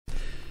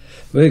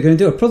we're going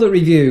to do a product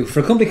review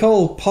for a company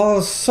called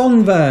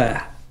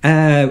Parsonver,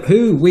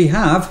 who we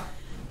have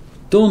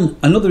done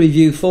another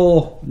review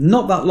for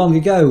not that long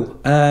ago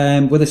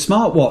with a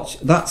smartwatch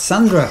that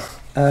Sandra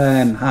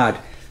had.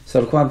 So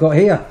look what I've got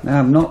here. Now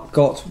I've not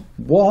got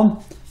one,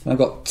 I've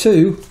got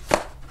two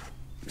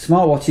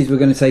smartwatches we're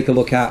going to take a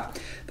look at.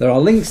 There are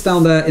links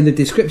down there in the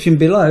description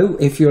below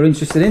if you're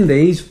interested in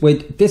these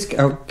with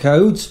discount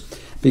codes,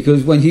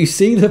 because when you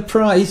see the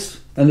price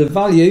and the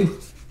value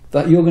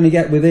that you're going to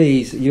get with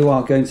these, you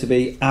are going to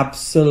be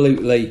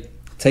absolutely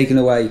taken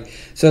away.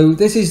 So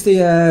this is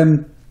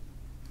the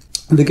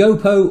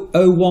Gopo1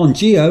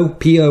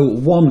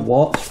 Go-P-O-1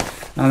 watch,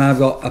 and I've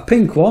got a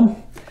pink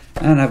one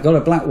and I've got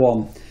a black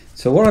one.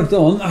 So what I've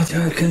done,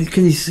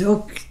 can you see?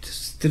 Oh,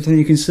 just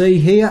you can see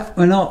here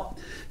or not?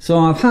 So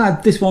I've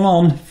had this one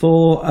on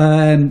for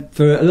a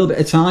little bit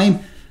of time,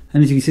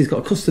 and as you can see, it's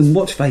got a custom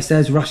watch face.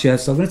 There's Russia,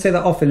 so I'm going to take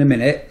that off in a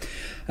minute,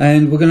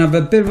 and we're going to have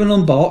a bit of an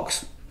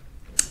unbox,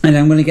 and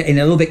I'm going to get in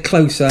a little bit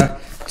closer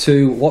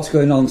to what's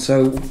going on.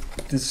 So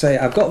to say,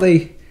 I've got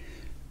the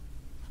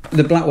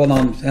black one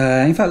on.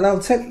 In fact, I'll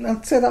take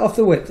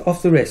that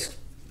off the wrist.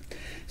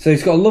 So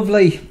it's got a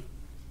lovely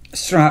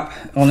strap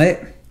on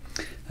it,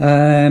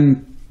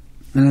 and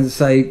as I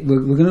say,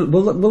 we'll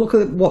look at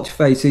the watch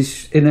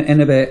faces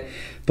in a bit.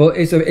 But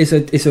it's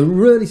a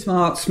really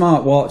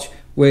smart watch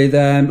with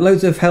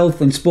loads of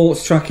health and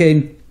sports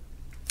tracking,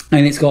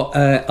 and it's got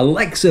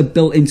Alexa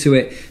built into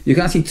it. You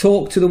can actually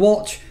talk to the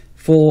watch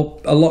for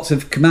lots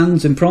of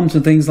commands and prompts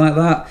and things like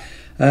that.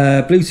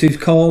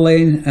 Bluetooth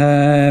calling.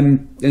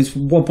 It's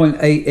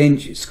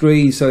 1.8-inch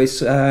screen, so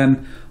it's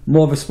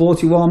more of a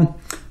sporty one.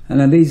 And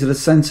then these are the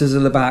sensors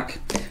at the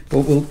back. But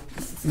we'll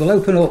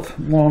open up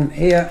one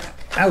here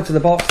out of the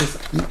box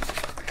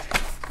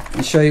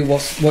and show you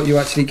what you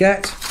actually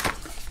get.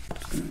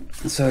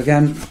 So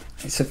again,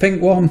 it's a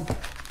pink one.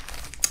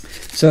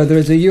 So there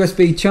is a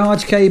USB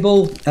charge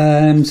cable.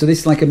 So this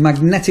is like a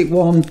magnetic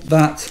one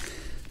that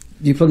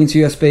you plug into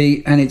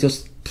USB and it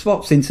just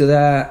pops into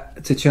there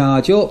to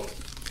charge up.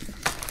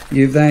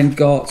 You've then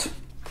got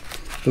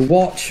the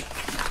watch,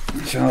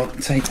 which I'll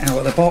take out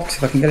of the box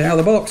if I can get it out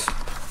of the box.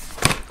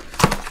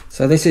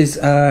 So this is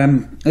a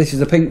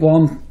pink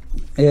one.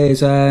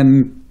 Here's a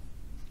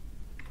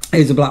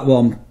black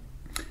one.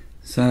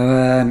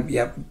 So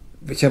yeah,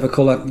 whichever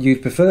colour you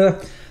prefer.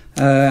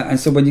 And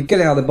so when you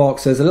get it out of the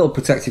box, there's a little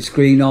protective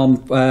screen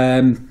on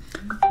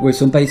with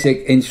some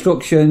basic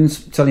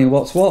instructions telling you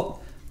what's what.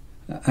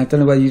 I don't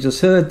know whether you just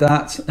heard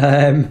that.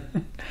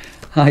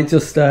 I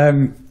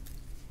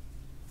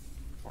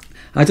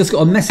just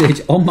got a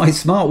message on my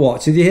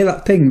smartwatch. Did you hear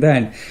that ping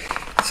then?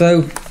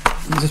 So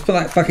just put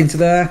that back into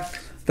there.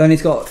 Then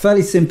it's got a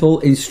fairly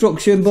simple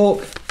instruction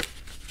book.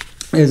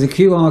 There's a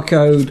QR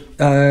code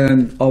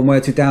on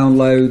where to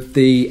download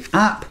the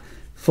app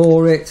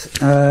for it,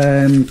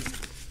 and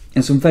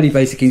some very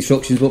basic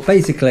instructions. But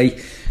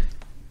basically,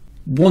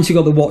 once you've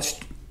got the watch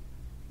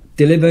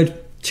delivered,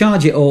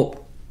 charge it up,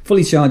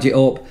 fully charge it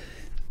up,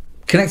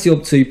 connect it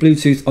up to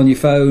Bluetooth on your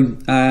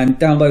phone, and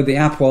download the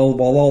app while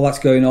all that's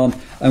going on.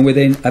 And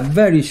within a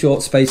very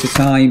short space of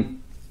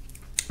time,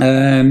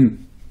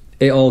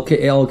 it all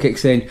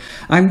kicks in.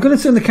 I'm going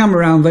to turn the camera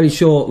around very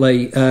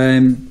shortly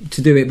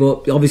to do it,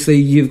 but obviously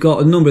you've got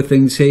a number of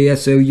things here.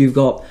 So you've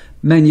got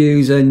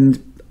menus and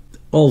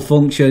all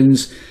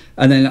functions,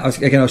 and then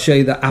again I'll show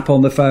you the app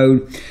on the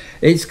phone.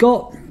 It's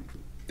got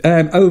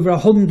over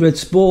 100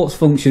 sports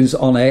functions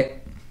on it.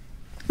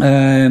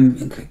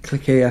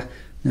 Click here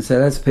and so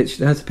there's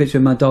a picture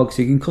of my dog,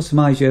 so you can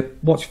customize your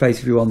watch face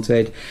if you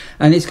wanted.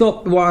 And it's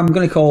got what I'm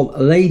going to call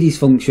ladies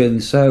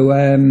functions. So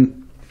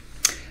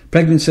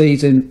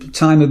pregnancies and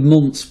time of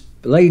months,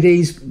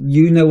 ladies,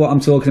 you know what I'm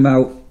talking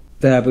about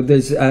there. But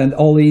there's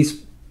all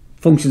these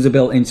functions are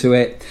built into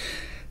it.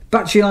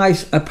 Battery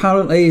life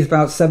apparently is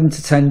about 7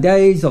 to 10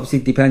 days, obviously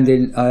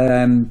depending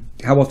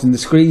how often the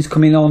screen's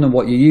coming on and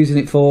what you're using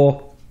it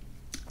for.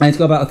 And it's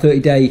got about a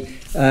 30-day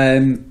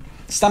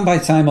standby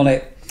time on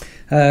it.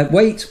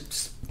 Weight,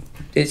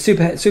 it's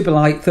super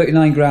light,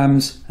 39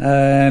 grams,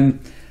 and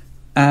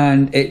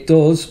it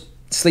does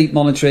sleep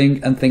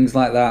monitoring and things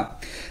like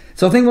that.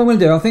 So I think what I'm going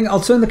to do, I think I'll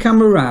turn the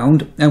camera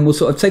around and we'll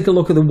sort of take a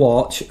look at the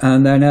watch,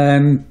 and then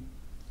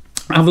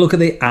have a look at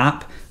the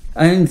app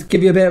and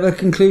give you a bit of a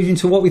conclusion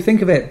to what we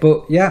think of it.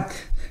 But yeah,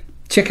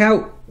 check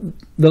out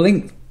the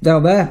link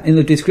down there in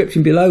the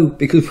description below,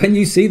 because when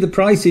you see the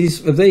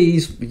prices of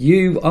these,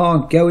 you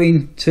are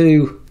going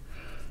to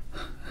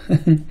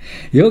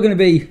you're going to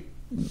be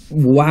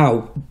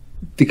wow,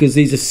 because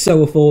these are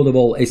so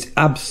affordable. It's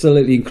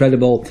absolutely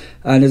incredible.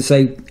 And as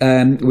I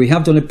say, we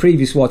have done a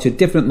previous watch, a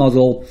different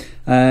model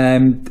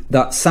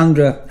that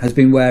Sandra has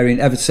been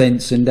wearing ever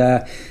since. And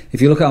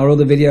if you look at our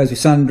other videos with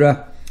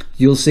Sandra,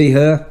 you'll see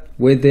her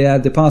with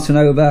the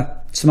Parsonver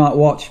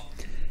smartwatch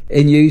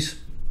in use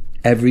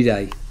every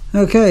day.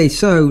 Okay,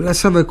 so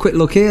let's have a quick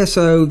look here.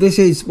 So this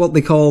is what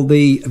they call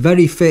the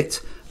Very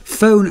Fit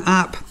phone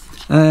app,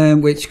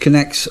 which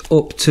connects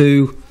up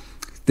to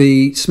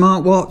the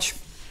smartwatch,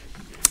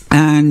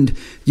 and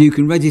you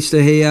can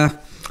register here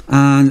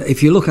And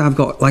if you look, I've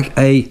got like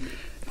a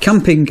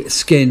camping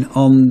skin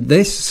on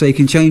this, so you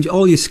can change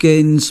all your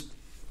skins.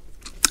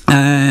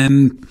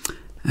 And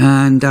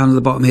down at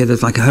the bottom here,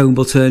 there's like a home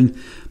button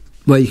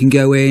where you can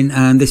go in,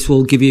 and this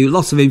will give you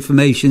lots of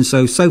information.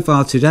 So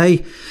far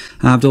today,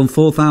 I've done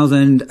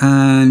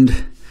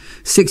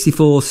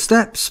 4,064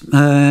 steps.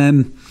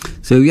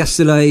 So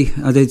yesterday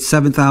I did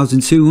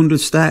 7,200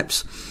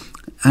 steps,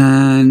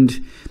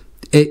 and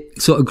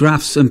it sort of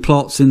graphs and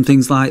plots and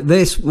things like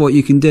this, what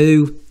you can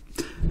do.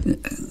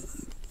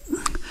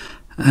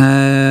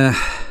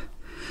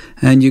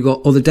 And you've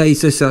got other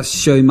data, so that's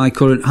showing my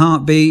current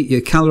heartbeat,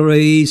 your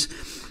calories,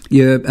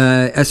 your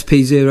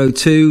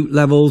SP02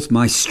 levels,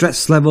 my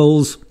stress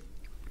levels,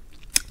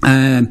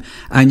 and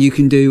you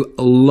can do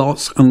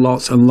lots and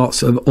lots and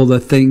lots of other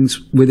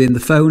things within the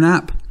phone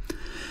app.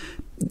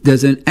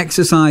 There's an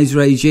exercise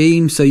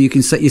regime, so you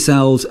can set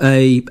yourselves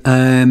a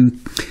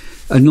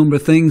number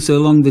of things. So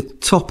along the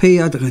top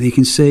here, I don't know if you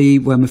can see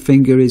where my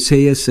finger is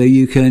here, so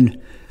you've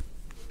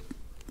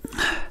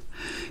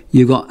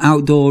got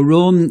outdoor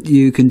run,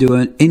 you can do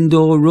an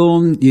indoor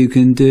run, you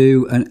can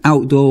do an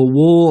outdoor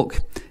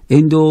walk,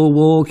 indoor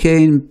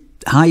walking,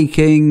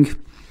 hiking,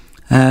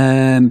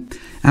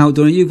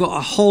 outdoor. You've got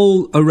a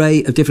whole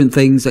array of different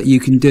things that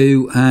you can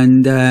do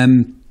and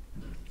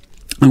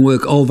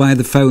work all via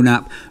the phone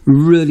app.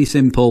 Really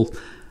simple.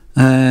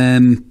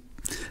 That's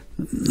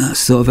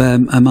sort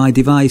of my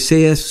device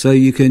here. So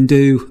you can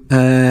do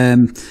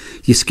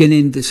your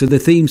skinning. So the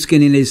theme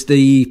skinning is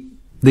the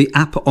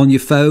app on your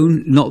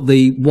phone, not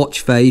the watch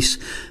face.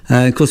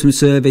 Customer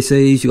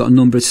services, you've got a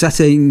number of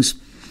settings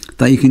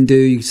that you can do.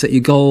 You can set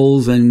your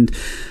goals and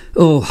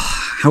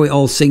how it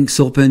all syncs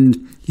up,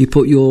 and you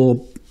put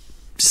your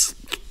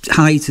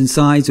height and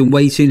size and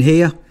weight in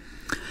here,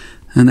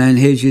 and then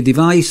here's your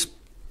device.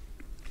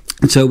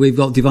 And so we've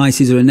got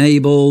devices are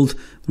enabled.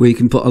 We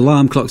can put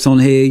alarm clocks on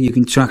here. You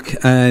can track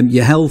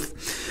your health,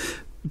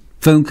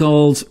 phone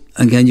calls.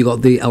 Again, you've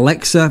got the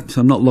Alexa,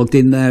 so I'm not logged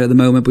in there at the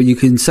moment, but you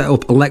can set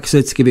up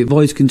Alexa to give it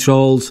voice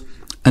controls,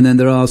 and then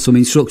there are some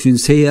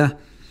instructions here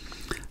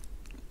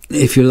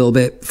if you're a little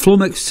bit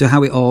flummoxed to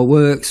how it all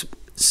works.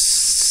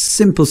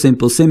 Simple.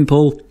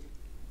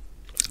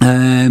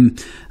 And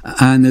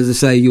as I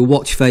say, your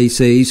watch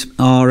faces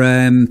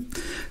are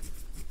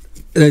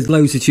there's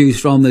loads to choose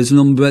from. There's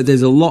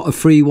a lot of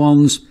free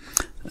ones.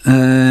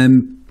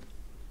 You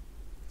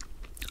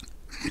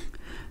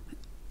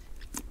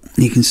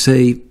can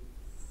see,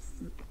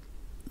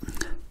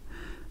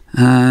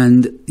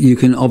 and you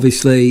can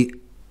obviously,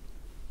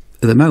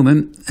 at the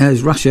moment,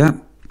 there's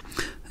Russia,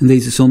 and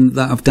these are some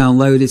that I've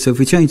downloaded. So if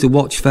we change the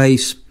watch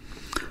face,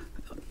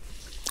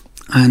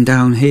 and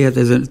down here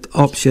there's an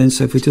option,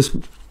 so if we just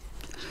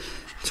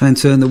try and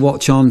turn the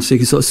watch on so you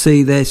can sort of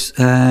see this,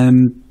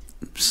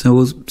 so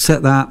we'll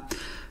set that.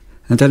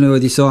 I don't know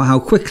whether you saw how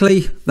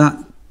quickly that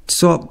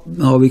stopped,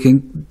 or we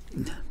can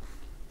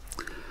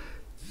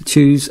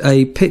choose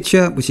a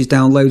picture which is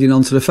downloading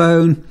onto the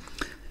phone.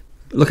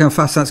 Look how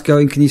fast that's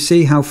going. Can you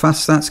see how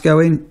fast that's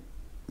going?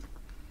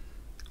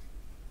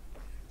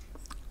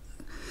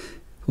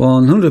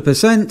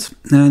 100%.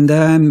 And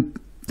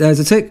there's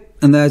a tick,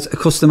 and there's a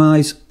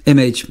customize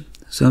image.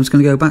 So I'm just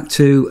going to go back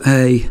to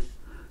a,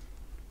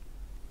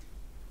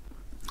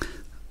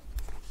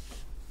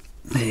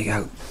 there you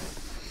go.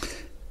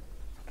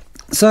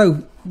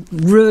 So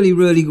really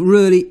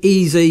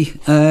easy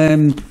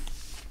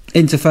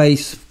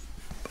interface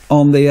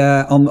on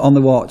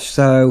the watch.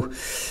 So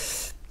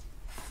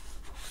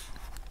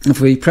if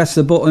we press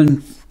the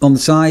button on the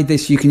side,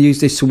 you can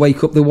use this to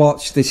wake up the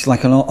watch. This is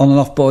like an on and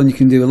off button. You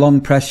can do a long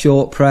press,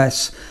 short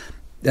press,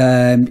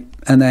 and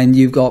then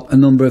you've got a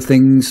number of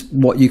things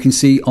what you can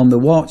see on the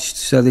watch.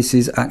 So this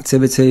is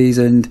activities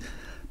and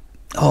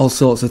all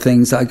sorts of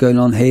things that are going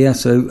on here.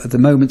 So at the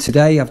moment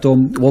today, I've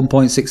done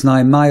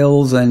 1.69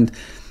 miles, and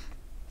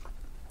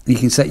you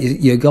can set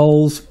your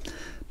goals.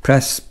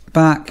 Press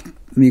back.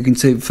 You can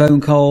do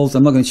phone calls.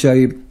 I'm not going to show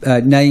you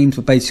names,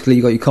 but basically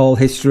you've got your call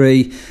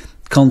history,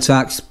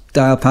 contacts,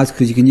 dial pads,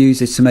 because you can use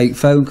this to make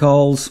phone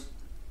calls.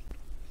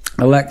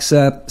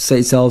 Alexa, set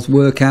yourselves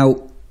work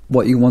out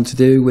what you want to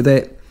do with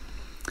it.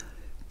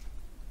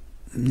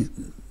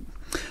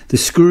 The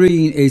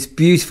screen is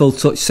beautiful,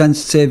 touch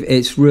sensitive.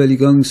 It's really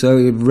good.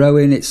 So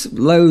rowing, it's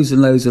loads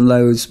and loads and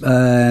loads.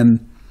 Over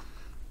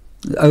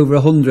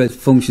 100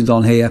 functions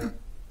on here.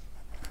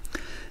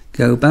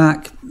 Go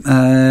back.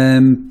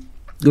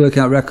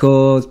 Workout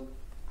record.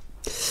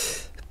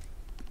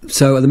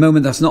 So at the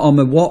moment that's not on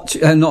my watch,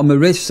 not on my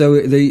wrist, so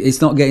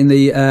it's not getting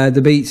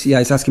the beats.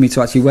 Yeah, it's asking me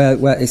to actually wear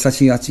it's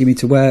actually asking me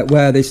to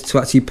wear this to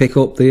actually pick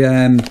up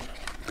the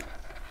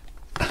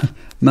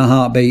my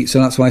heartbeat. So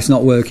that's why it's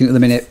not working at the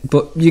minute.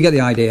 But you get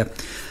the idea.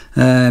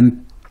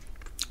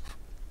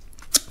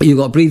 You've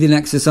got breathing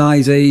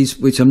exercises,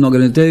 which I'm not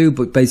going to do,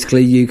 but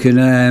basically you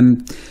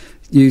can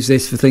use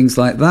this for things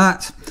like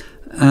that.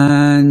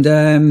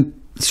 And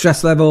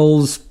stress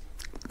levels.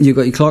 You've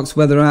got your clocks,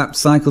 weather app,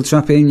 cycle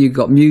trapping. You've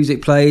got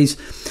music plays.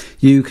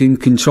 You can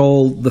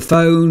control the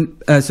phone,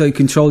 so you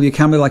control your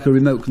camera like a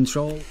remote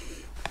control.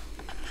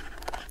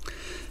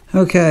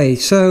 Okay,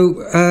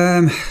 so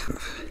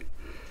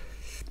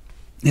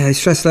yeah,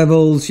 stress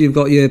levels. You've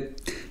got your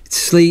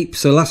sleep.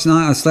 So last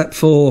night I slept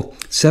for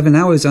 7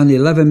 hours and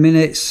 11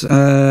 minutes.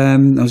 I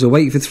was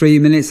awake for 3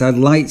 minutes. I had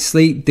light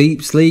sleep,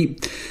 deep sleep.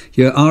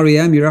 Your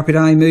REM, your rapid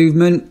eye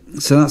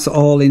movement. So that's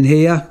all in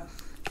here.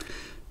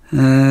 You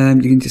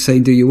can just say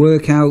do your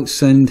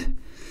workouts and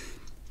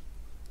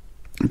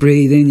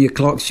breathe in, your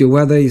clocks, your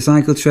weather, your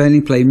cycle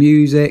training, play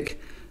music.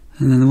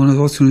 And then the one I was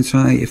also going to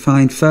try to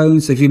find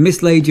phones. So if you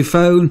mislaid your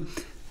phone,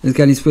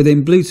 again it's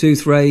within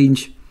Bluetooth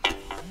range.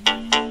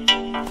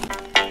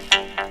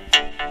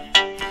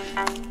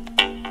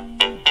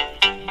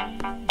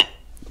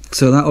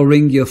 So that'll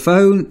ring your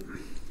phone.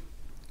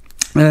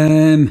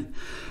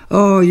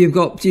 Oh, you've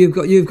got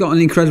an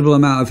incredible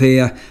amount of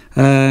here.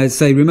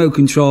 Say remote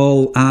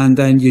control, and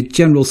then your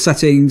general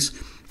settings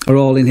are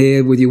all in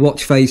here with your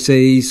watch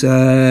faces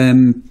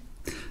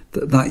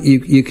that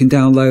you can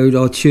download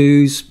or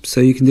choose. So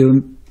you can do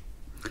them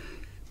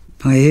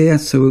by here.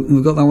 So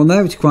we've got that one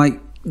there, which is quite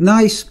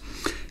nice.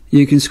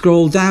 You can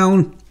scroll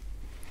down.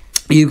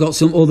 You've got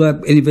some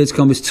other inverted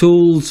commas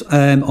tools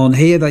on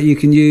here that you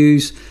can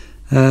use.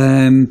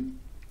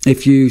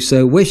 If you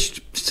so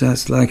wished. So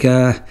that's like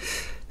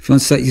if you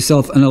want to set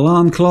yourself an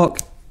alarm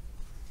clock,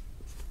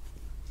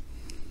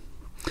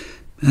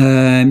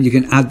 you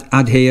can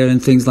add here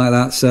and things like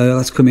that. So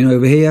that's coming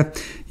over here.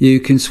 You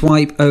can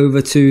swipe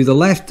over to the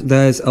left.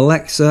 There's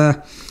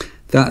Alexa.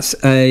 That's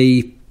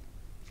an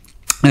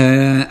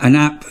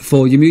app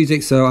for your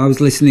music. So I was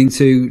listening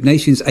to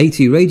Nation's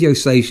 80 radio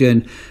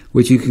station,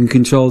 which you can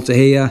control to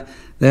here.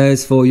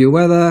 There's for your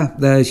weather,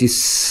 there's your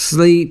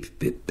sleep,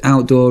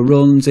 outdoor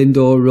runs,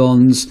 indoor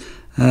runs,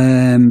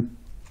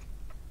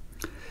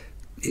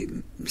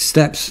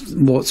 steps,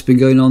 what's been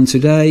going on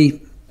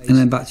today, and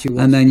then back to you.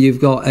 And then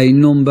you've got a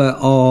number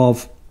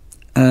of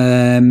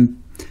items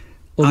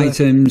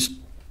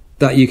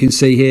that you can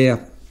see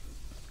here.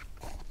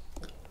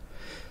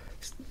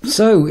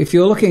 So if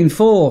you're looking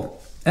for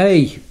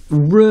a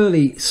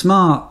really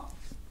smart,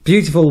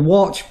 beautiful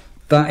watch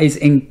that is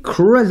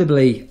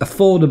incredibly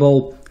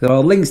affordable, there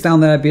are links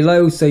down there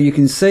below so you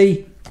can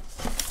see.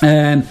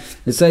 They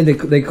say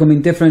they come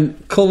in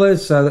different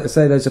colours. So let's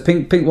say there's a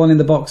pink one in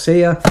the box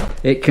here.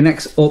 It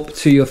connects up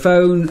to your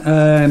phone,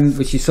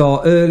 which you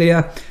saw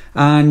earlier,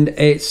 and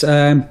it's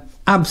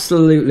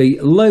absolutely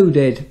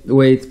loaded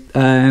with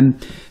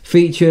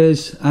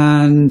features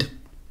and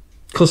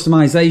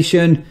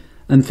customization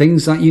and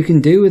things that you can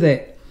do with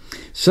it.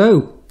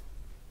 So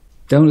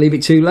don't leave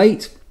it too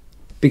late,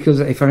 because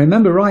if I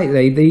remember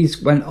rightly,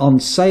 these went on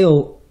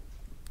sale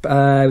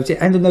was it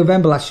end of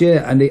November last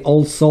year, and they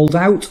all sold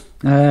out.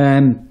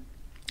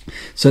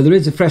 So there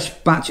is a fresh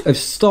batch of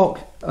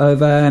stock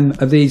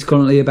of these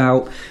currently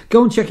about.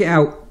 Go and check it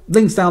out.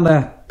 Links down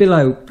there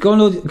below. Go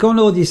and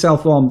order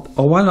yourself one,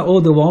 or why not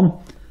order one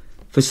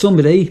for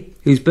somebody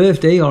whose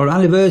birthday or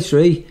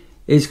anniversary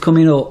is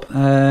coming up.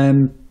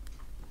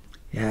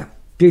 Yeah,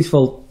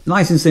 beautiful,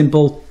 nice and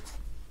simple.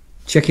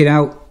 Check it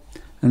out,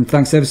 and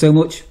thanks ever so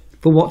much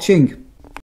for watching.